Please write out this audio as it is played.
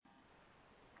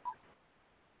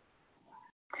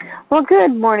Well,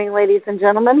 good morning, ladies and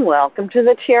gentlemen. Welcome to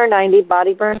the TR90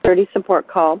 Body Burn 30 support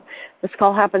call. This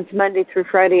call happens Monday through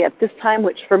Friday at this time,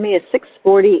 which for me is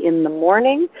 6:40 in the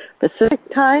morning Pacific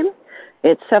time.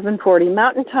 It's 7:40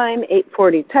 Mountain Time,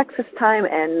 8:40 Texas time,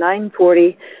 and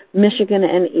 9:40 Michigan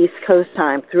and East Coast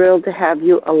time. Thrilled to have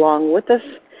you along with us.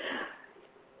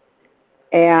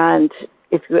 And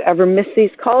if you ever miss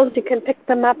these calls, you can pick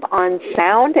them up on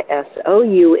Sound,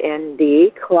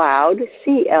 S-O-U-N-D, Cloud,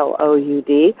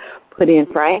 C-L-O-U-D. Put in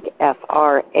Frank,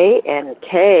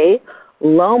 F-R-A-N-K,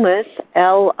 Lomas,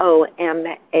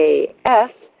 L-O-M-A-S,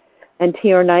 and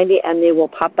TR90, and they will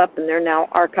pop up, and they're now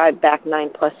archived back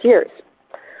 9+ years.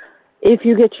 If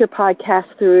you get your podcast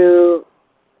through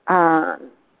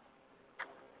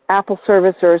Apple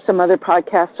service or some other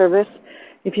podcast service,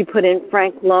 if you put in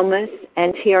Frank Lomas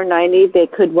and TR90, they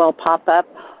could well pop up,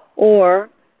 or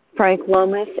Frank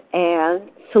Lomas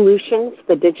and Solutions,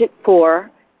 the digit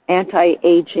 4,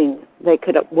 anti-aging, they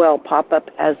could well pop up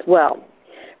as well.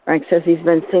 Frank says he's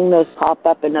been seeing those pop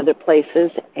up in other places,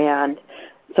 and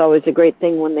it's always a great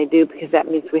thing when they do because that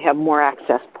means we have more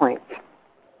access points.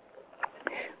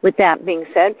 With that being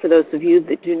said, for those of you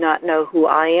that do not know who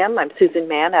I am, I'm Susan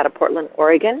Mann out of Portland,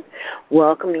 Oregon,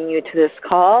 welcoming you to this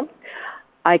call.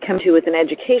 I come to you with an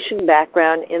education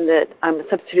background in that I'm a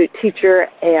substitute teacher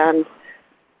and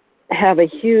have a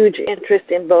huge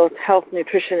interest in both health,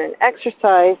 nutrition, and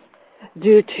exercise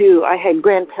due to I had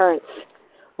grandparents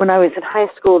when I was in high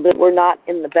school that were not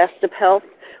in the best of health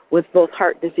with both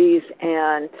heart disease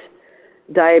and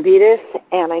diabetes,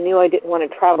 and I knew I didn't want to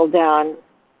travel down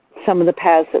some of the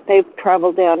paths that they've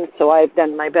traveled down, so I've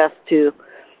done my best to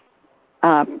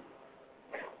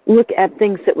look at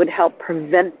things that would help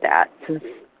prevent that, since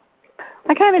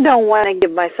I kind of don't want to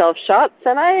give myself shots,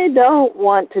 and I don't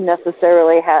want to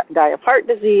necessarily die of heart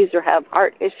disease or have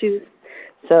heart issues.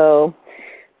 So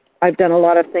I've done a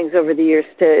lot of things over the years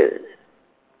to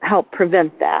help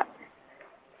prevent that.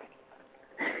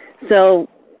 So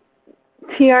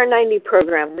TR90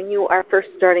 program, when you are first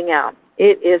starting out,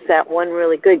 it is that one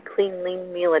really good clean,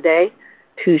 lean meal a day,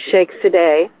 2 shakes a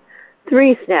day,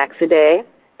 3 snacks a day,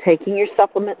 taking your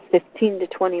supplements 15 to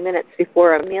 20 minutes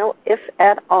before a meal, if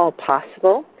at all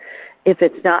possible. If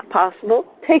it's not possible,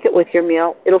 take it with your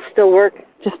meal. It'll still work,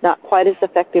 just not quite as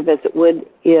effective as it would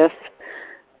if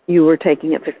you were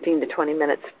taking it 15 to 20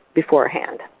 minutes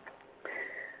beforehand,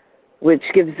 which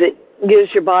gives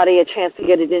your body a chance to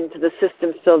get it into the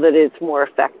system so that it's more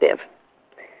effective.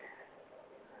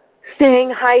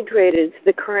 Staying hydrated,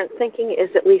 the current thinking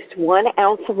is at least 1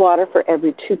 ounce of water for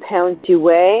every 2 pounds you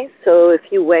weigh. So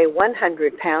if you weigh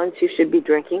 100 pounds, you should be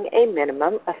drinking a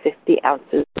minimum of 50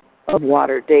 ounces of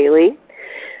water daily.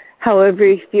 However,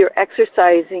 if you're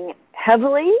exercising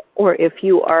heavily or if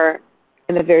you are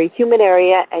in a very humid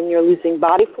area and you're losing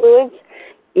body fluids,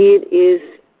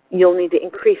 you'll need to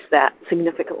increase that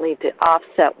significantly to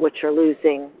offset what you're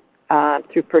losing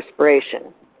through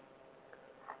perspiration.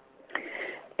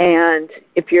 And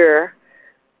if you're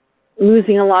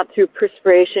losing a lot through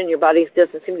perspiration, your body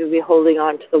doesn't seem to be holding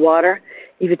on to the water,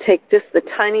 you could take just the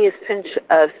tiniest pinch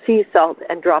of sea salt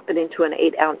and drop it into an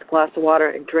 8-ounce glass of water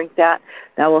and drink that.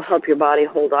 That will help your body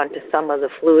hold on to some of the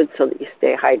fluid so that you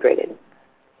stay hydrated.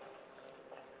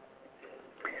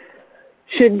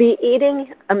 Should be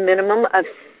eating a minimum of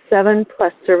 7+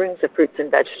 servings of fruits and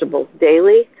vegetables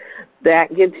daily.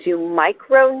 That gives you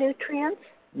micronutrients,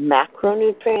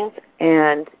 macronutrients,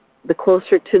 and the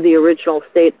closer to the original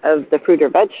state of the fruit or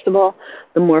vegetable,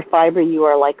 the more fiber you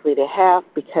are likely to have,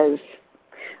 because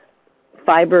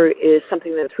fiber is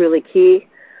something that's really key.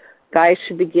 Guys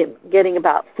should be getting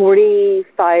about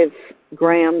 45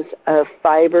 grams of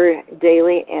fiber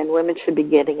daily, and women should be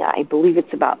getting, I believe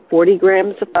it's about 40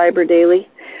 grams of fiber daily.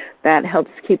 That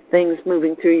helps keep things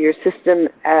moving through your system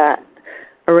at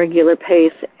a regular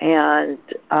pace, and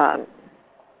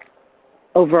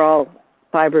overall,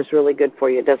 fiber is really good for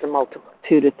you. It does a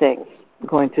multitude of things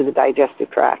going through the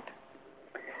digestive tract.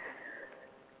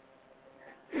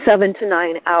 7 to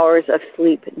 9 hours of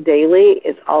sleep daily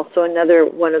is also another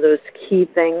one of those key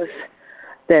things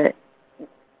that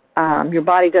your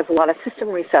body does a lot of system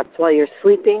resets while you're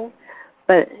sleeping,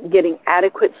 but getting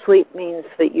adequate sleep means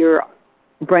that your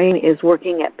brain is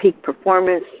working at peak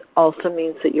performance, also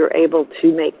means that you're able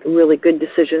to make really good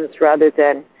decisions rather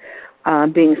than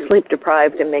being sleep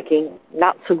deprived and making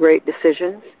not so great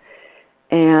decisions.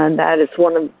 And that is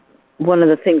one of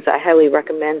the things I highly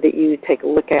recommend that you take a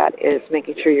look at, is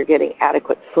making sure you're getting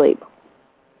adequate sleep.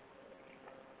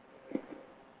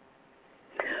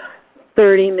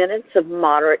 30 minutes of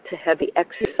moderate to heavy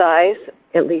exercise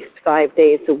at least 5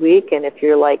 days a week. And if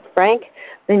you're like Frank,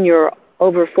 then you're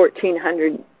over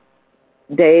 1,400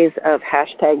 days of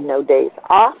hashtag no days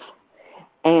off.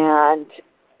 And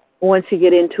once you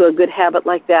get into a good habit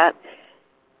like that,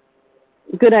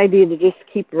 good idea to just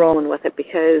keep rolling with it,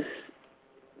 because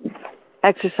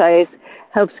exercise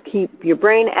helps keep your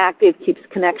brain active, keeps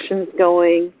connections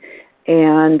going,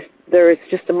 and there's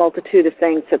just a multitude of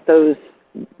things that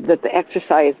the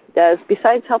exercise does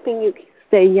besides helping you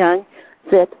stay young,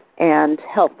 fit, and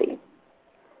healthy.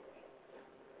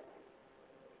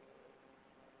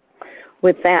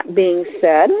 With that being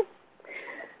said,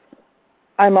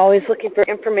 I'm always looking for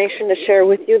information to share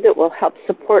with you that will help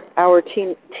support our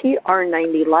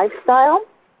TR90 lifestyle.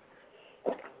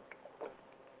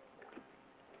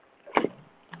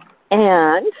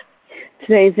 And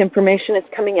today's information is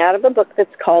coming out of a book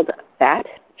that's called Fat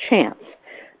Chance: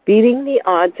 Beating the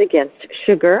Odds Against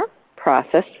Sugar,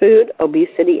 Processed Food,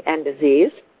 Obesity, and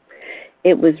Disease.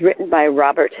 It was written by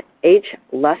Robert H.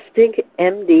 Lustig,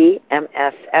 MD,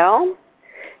 MSL.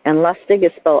 And Lustig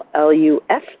is spelled Lustig.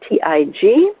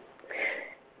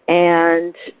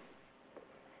 And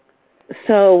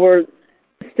so we're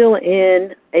still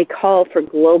in a call for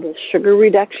global sugar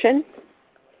reduction.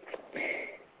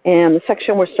 And the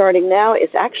section we're starting now is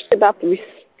actually about the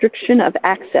restriction of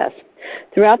access.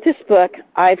 Throughout this book,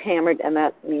 I've hammered, and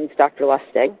that means Dr.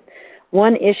 Lustig,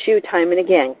 one issue time and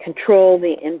again: control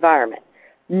the environment.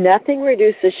 Nothing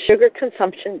reduces sugar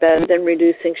consumption better than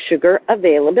reducing sugar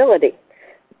availability.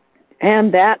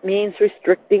 And that means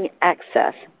restricting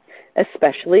access,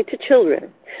 especially to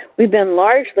children. We've been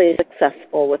largely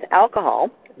successful with alcohol.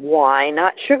 Why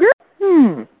not sugar?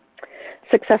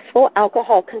 Successful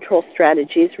alcohol control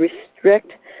strategies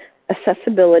restrict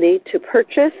accessibility to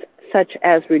purchase, such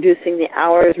as reducing the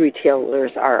hours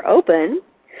retailers are open,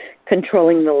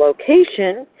 controlling the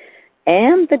location,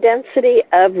 and the density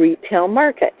of retail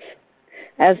markets,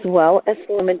 as well as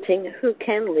limiting who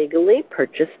can legally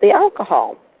purchase the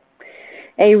alcohol.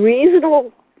 A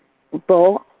reasonable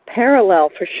parallel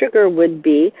for sugar would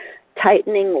be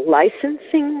tightening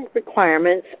licensing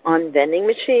requirements on vending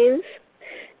machines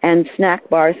and snack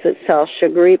bars that sell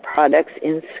sugary products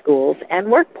in schools and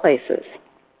workplaces.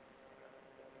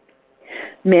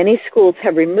 Many schools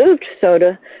have removed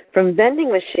soda from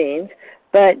vending machines,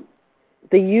 but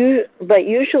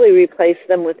usually replace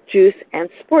them with juice and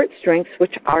sports drinks,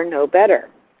 which are no better.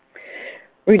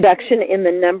 Reduction in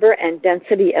the number and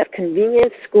density of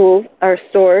convenience schools or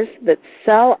stores that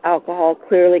sell alcohol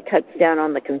clearly cuts down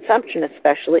on the consumption,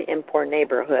 especially in poor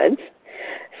neighborhoods.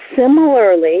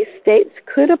 Similarly, states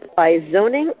could apply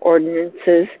zoning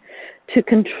ordinances to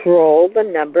control the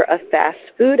number of fast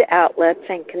food outlets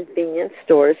and convenience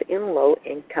stores in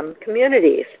low-income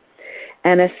communities,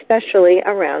 and especially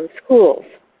around schools,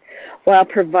 while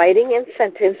providing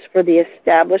incentives for the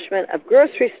establishment of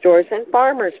grocery stores and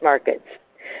farmers markets.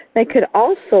 They could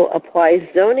also apply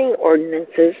zoning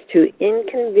ordinances to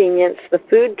inconvenience the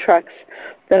food trucks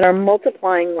that are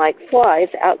multiplying like flies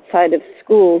outside of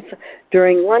schools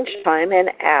during lunchtime and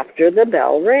after the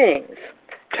bell rings,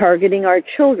 targeting our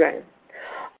children.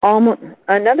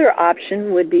 Another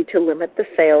option would be to limit the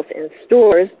sales in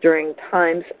stores during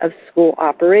times of school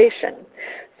operation,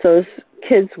 so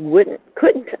kids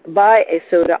couldn't buy a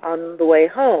soda on the way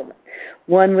home.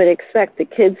 One would expect the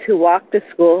kids who walk to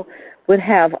school would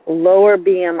have lower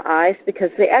BMIs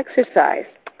because they exercise.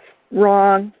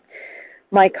 Wrong.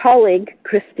 My colleague,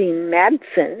 Christine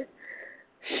Madsen,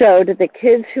 showed that the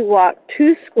kids who walk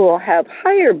to school have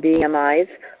higher BMIs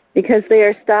because they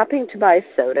are stopping to buy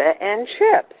soda and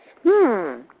chips.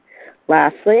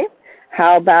 Lastly,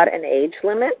 how about an age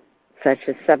limit, such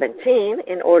as 17,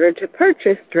 in order to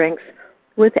purchase drinks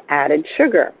with added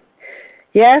sugar?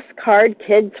 Yes, card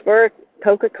kids for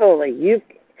Coca-Cola. You've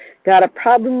got a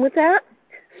problem with that?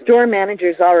 Store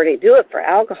managers already do it for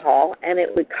alcohol, and it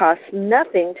would cost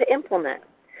nothing to implement.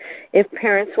 If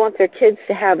parents want their kids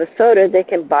to have a soda, they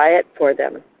can buy it for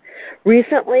them.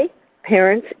 Recently,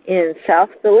 parents in South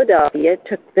Philadelphia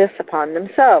took this upon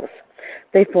themselves.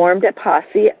 They formed a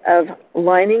posse of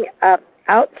lining up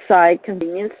outside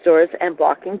convenience stores and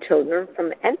blocking children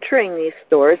from entering these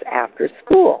stores after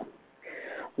school.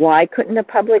 Why couldn't a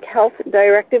public health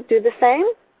directive do the same?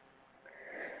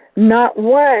 Not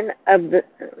one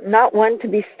to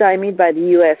be stymied by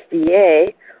the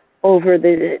USDA over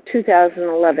the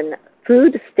 2011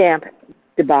 food stamp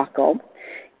debacle.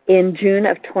 In June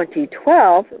of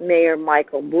 2012, Mayor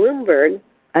Michael Bloomberg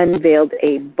unveiled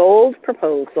a bold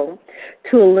proposal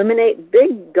to eliminate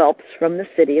big gulps from the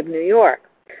city of New York,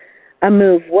 a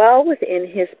move well within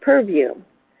his purview.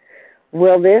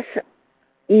 Will this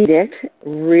edict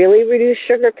really reduce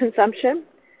sugar consumption?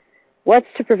 What's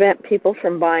to prevent people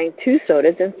from buying 2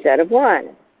 sodas instead of 1?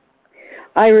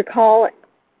 I recall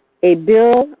a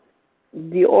Bill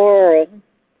D'Oro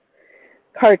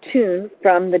cartoon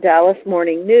from the Dallas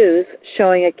Morning News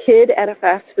showing a kid at a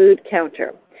fast food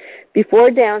counter.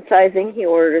 Before downsizing, he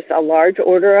orders a large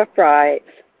order of fries.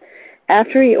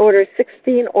 After he orders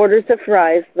 16 orders of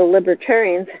fries, the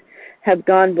libertarians have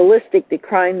gone ballistic,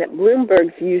 decrying that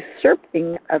Bloomberg's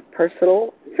usurping of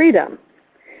personal freedom.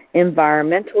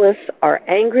 Environmentalists are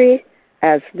angry,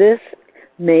 as this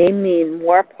may mean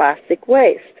more plastic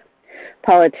waste.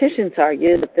 Politicians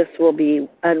argue that this will be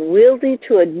unwieldy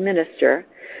to administer,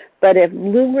 but if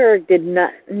Bloomberg did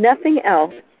nothing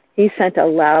else, he sent a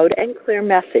loud and clear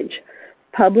message.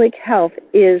 Public health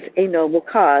is a noble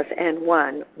cause and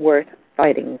one worth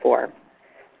fighting for.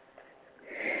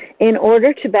 In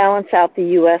order to balance out the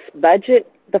U.S.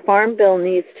 budget, the Farm Bill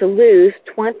needs to lose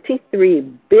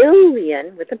 $23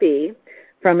 billion, with a B,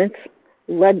 from its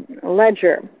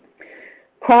ledger.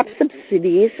 Crop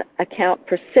subsidies account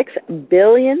for $6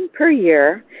 billion per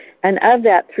year, and of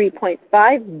that,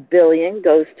 $3.5 billion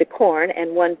goes to corn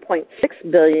and $1.6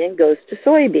 billion goes to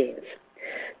soybeans.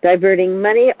 Diverting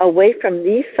money away from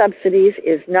these subsidies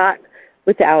is not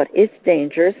without its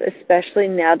dangers, especially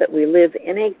now that we live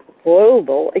in a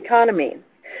global economy.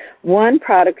 One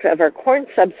product of our corn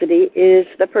subsidy is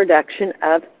the production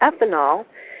of ethanol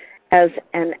as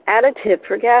an additive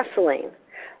for gasoline.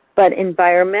 But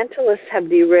environmentalists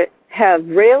have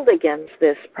railed against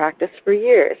this practice for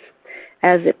years,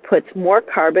 as it puts more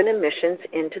carbon emissions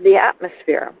into the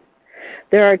atmosphere.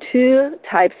 There are two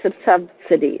types of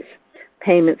subsidies: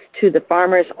 payments to the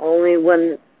farmers only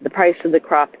when the price of the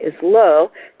crop is low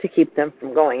to keep them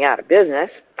from going out of business,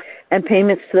 and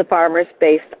payments to the farmers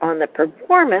based on the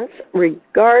performance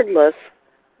regardless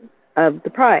of the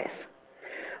price.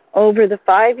 Over the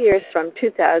 5 years from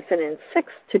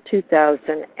 2006 to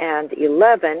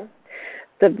 2011,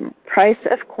 the price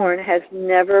of corn has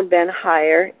never been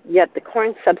higher, yet the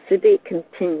corn subsidy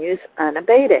continues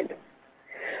unabated.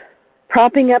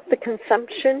 Propping up the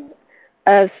consumption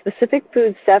of specific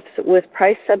foodstuffs with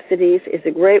price subsidies is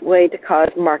a great way to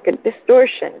cause market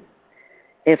distortion.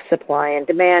 If supply and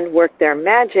demand work their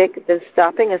magic, then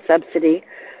stopping a subsidy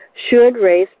should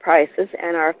raise prices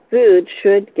and our food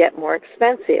should get more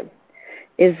expensive.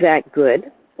 Is that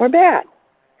good or bad?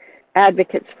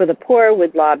 Advocates for the poor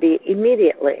would lobby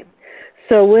immediately.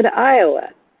 So would Iowa.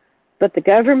 But the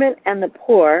government and the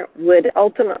poor would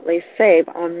ultimately save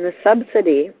on the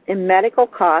subsidy in medical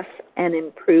costs and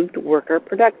improved worker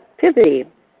productivity.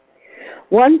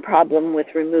 One problem with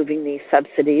removing these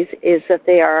subsidies is that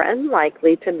they are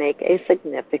unlikely to make a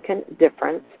significant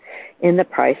difference in the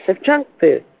price of junk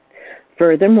food.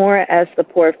 Furthermore, as the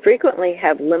poor frequently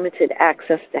have limited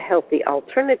access to healthy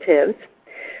alternatives,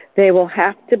 they will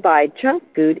have to buy junk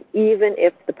food even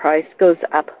if the price goes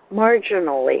up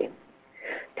marginally.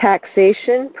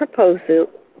 Taxation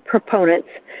proponents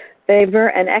favor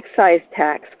an excise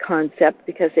tax concept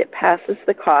because it passes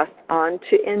the cost on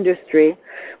to industry,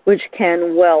 which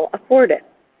can well afford it.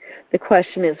 The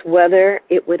question is whether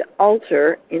it would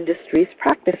alter industry's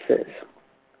practices.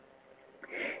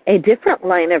 A different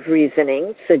line of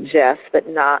reasoning suggests that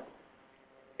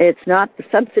it's not the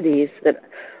subsidies that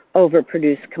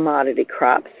overproduce commodity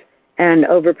crops, and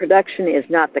overproduction is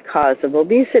not the cause of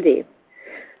obesity.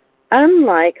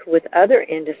 Unlike with other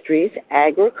industries,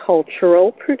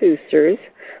 agricultural producers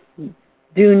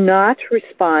do not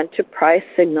respond to price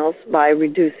signals by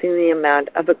reducing the amount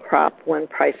of a crop when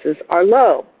prices are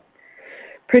low.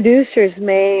 Producers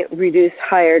may reduce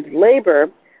hired labor,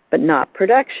 but not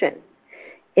production.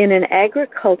 In an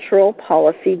agricultural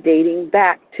policy dating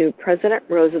back to President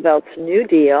Roosevelt's New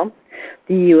Deal,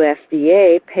 the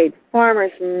USDA paid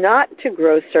farmers not to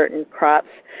grow certain crops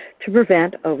to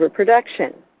prevent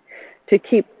overproduction. To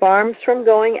keep farms from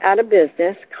going out of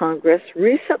business, Congress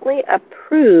recently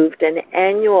approved an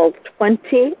annual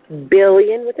 $20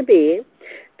 billion, with a B,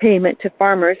 payment to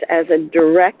farmers as a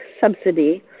direct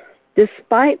subsidy,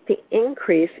 despite the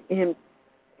increase in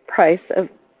price of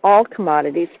all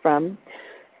commodities from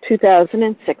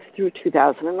 2006 through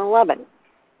 2011.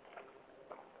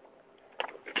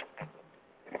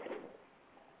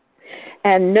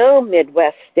 And no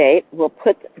Midwest state will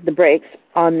put the brakes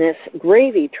on this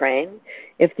gravy train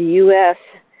if the U.S.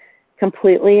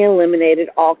 completely eliminated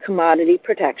all commodity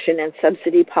protection and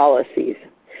subsidy policies.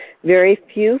 Very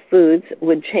few foods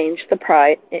would change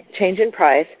in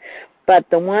price, but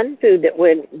the one food that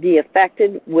would be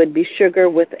affected would be sugar,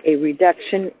 with a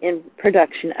reduction in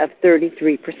production of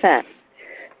 33%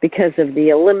 because of the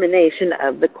elimination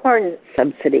of the corn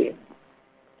subsidy.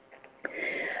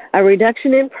 A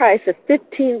reduction in price of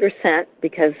 15%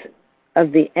 because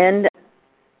of the end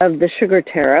of the sugar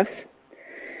tariffs.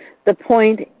 The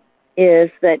point is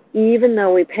that even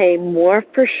though we pay more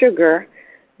for sugar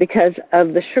because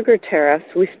of the sugar tariffs,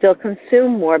 we still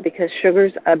consume more because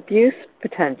sugar's abuse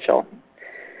potential.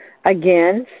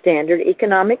 Again, standard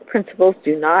economic principles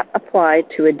do not apply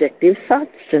to addictive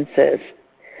substances.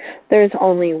 There's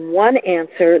only one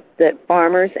answer that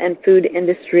farmers and food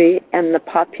industry and the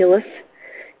populace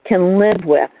can live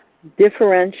with: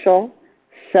 differential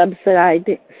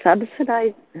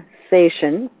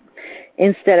subsidization.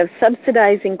 Instead of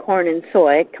subsidizing corn and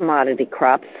soy, commodity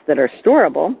crops that are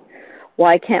storable,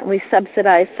 why can't we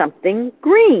subsidize something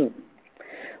green?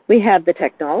 We have the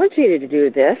technology to do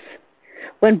this.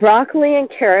 When broccoli and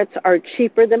carrots are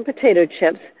cheaper than potato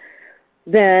chips,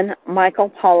 then Michael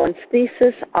Pollan's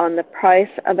thesis on the price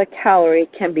of a calorie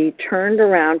can be turned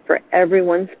around for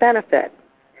everyone's benefit.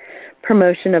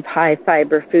 Promotion of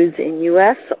high-fiber foods in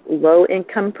U.S.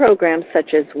 low-income programs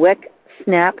such as WIC,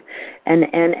 SNAP, and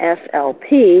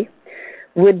NSLP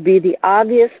would be the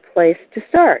obvious place to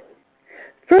start.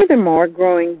 Furthermore,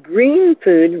 growing green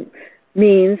food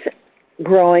means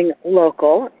growing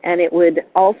local, and it would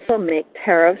also make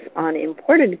tariffs on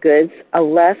imported goods a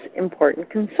less important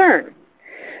concern,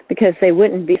 because they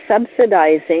wouldn't be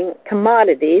subsidizing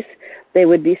commodities, they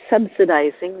would be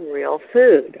subsidizing real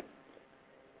food.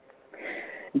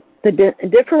 The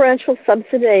differential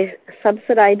subsidization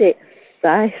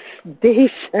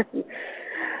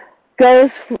goes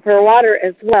for water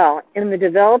as well. In the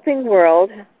developing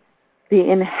world, the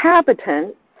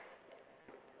inhabitants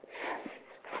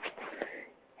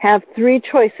have three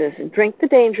choices: drink the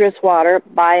dangerous water,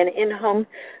 buy an in-home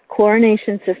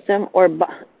chlorination system, or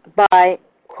buy,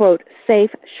 quote, safe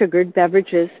sugared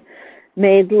beverages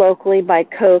made locally by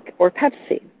Coke or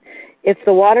Pepsi. If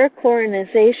the water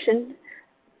chlorination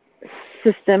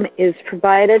system is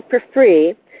provided for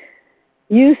free,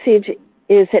 usage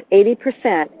is at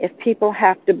 80%. If people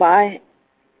have to buy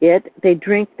it, they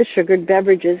drink the sugared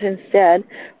beverages instead,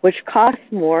 which cost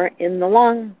more in the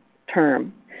long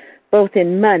term, both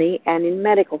in money and in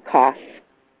medical costs.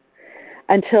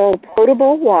 Until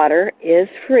potable water is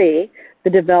free, the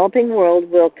developing world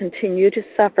will continue to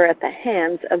suffer at the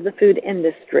hands of the food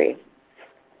industry.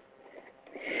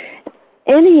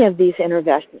 Any of these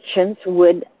interventions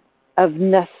would of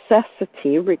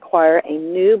necessity require a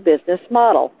new business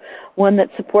model, one that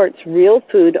supports real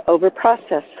food over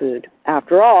processed food.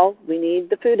 After all, we need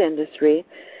the food industry.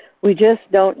 We just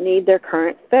don't need their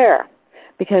current fare.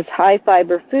 Because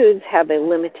high-fiber foods have a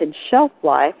limited shelf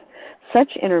life,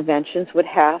 such interventions would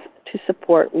have to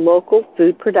support local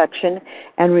food production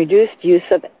and reduced use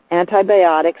of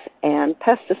antibiotics and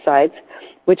pesticides,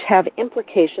 which have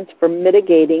implications for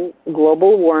mitigating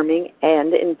global warming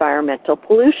and environmental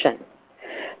pollution.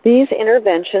 These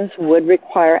interventions would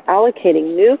require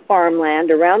allocating new farmland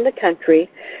around the country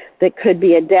that could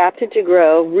be adapted to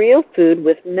grow real food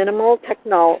with minimal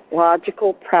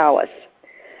technological prowess.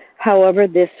 However,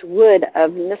 this would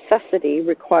of necessity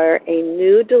require a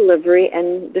new delivery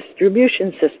and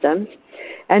distribution systems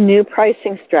and new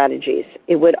pricing strategies.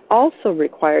 It would also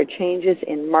require changes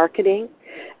in marketing,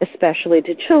 especially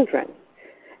to children.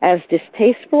 As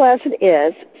distasteful as it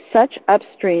is, such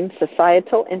upstream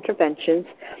societal interventions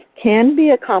can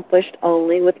be accomplished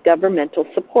only with governmental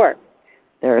support.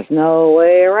 There is no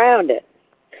way around it.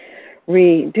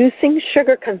 Reducing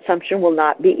sugar consumption will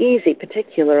not be easy,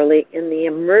 particularly in the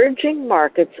emerging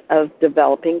markets of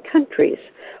developing countries,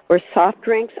 where soft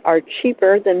drinks are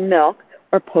cheaper than milk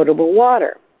or potable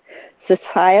water.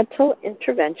 Societal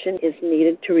intervention is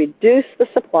needed to reduce the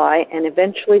supply and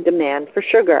eventually demand for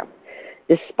sugar.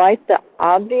 Despite the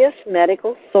obvious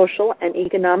medical, social, and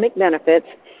economic benefits,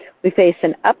 we face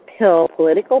an uphill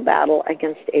political battle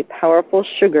against a powerful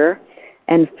sugar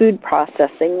and food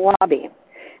processing lobby,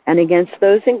 and against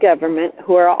those in government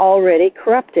who are already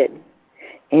corrupted.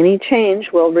 Any change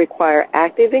will require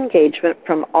active engagement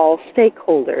from all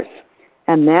stakeholders,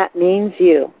 and that means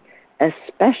you,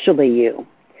 especially you.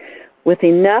 With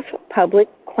enough public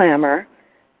clamor,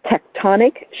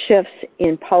 tectonic shifts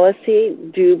in policy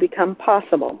do become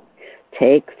possible.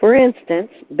 Take, for instance,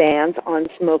 bans on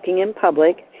smoking in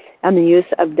public and the use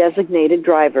of designated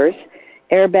drivers,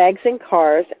 airbags in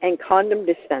cars, and condom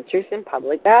dispensers in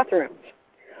public bathrooms.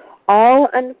 All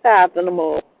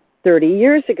unfathomable 30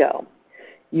 years ago.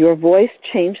 Your voice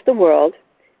changed the world.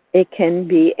 It can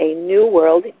be a new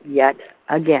world yet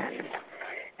again.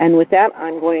 And with that,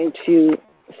 I'm going to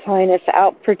sign us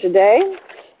out for today.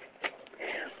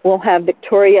 We'll have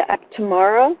Victoria up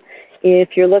tomorrow. If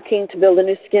you're looking to build a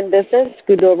new skin business,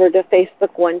 scoot over to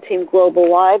Facebook One Team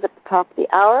Global Live at the top of the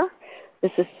hour.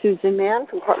 This is Susan Mann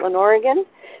from Portland, Oregon,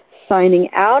 signing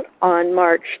out on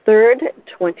March 3rd,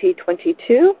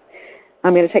 2022.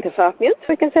 I'm going to take us off mute so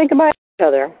we can say goodbye to each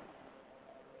other.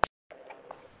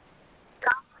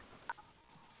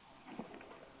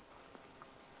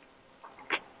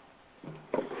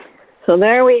 So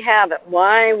there we have it,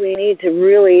 why we need to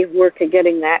really work at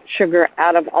getting that sugar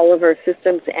out of all of our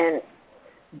systems and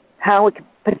how we can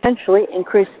potentially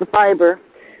increase the fiber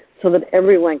so that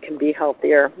everyone can be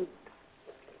healthier.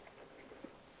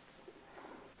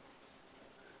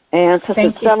 And since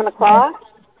it's 7 o'clock,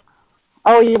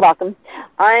 oh, you're welcome.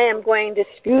 I am going to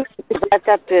scoot because I've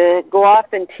got to go off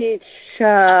and teach,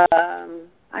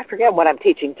 I forget what I'm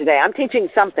teaching today. I'm teaching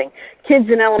something. Kids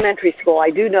in elementary school, I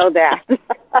do know that.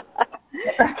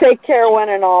 Take care, one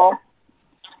and all.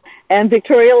 And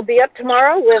Victoria will be up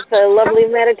tomorrow with a lovely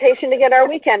meditation to get our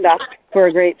weekend off for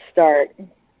a great start.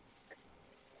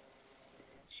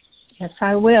 Yes,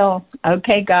 I will.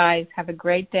 Okay, guys. Have a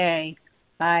great day.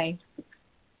 Bye.